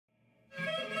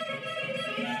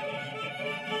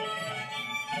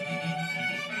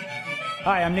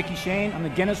Hi, I'm Nicky Shane. I'm the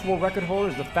Guinness World Record holder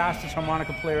as the fastest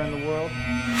harmonica player in the world.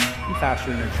 I'm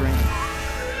faster than a train.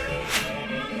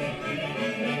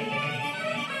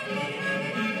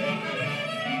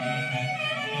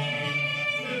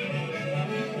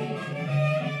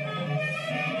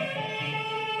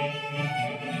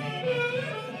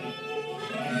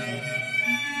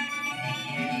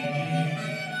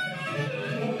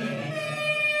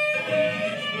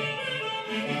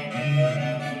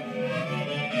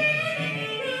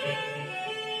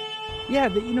 Yeah,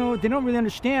 they don't really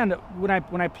understand when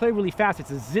I play really fast.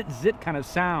 It's a zit zit kind of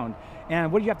sound,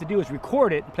 and what you have to do is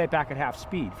record it and play it back at half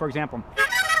speed. For example,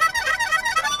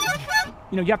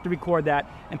 you have to record that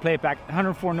and play it back.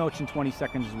 104 notes in 20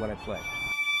 seconds is what I play.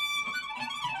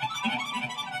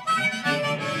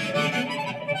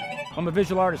 I'm a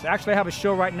visual artist. Actually, I have a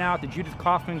show right now at the Judith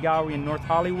Kaufman Gallery in North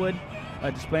Hollywood,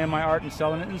 displaying my art and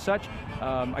selling it and such.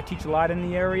 I teach a lot in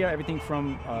the area, everything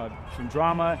from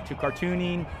drama to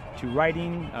cartooning to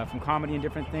writing, from comedy and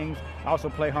different things. I also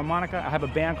play harmonica. I have a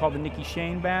band called the Nicky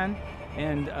Shane Band,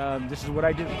 and this is what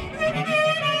I do.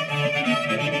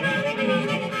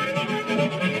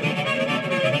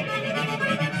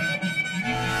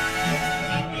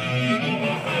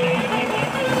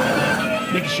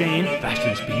 Nicky Shane, faster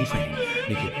than speeding train.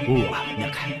 Nicky,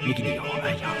 Nicky,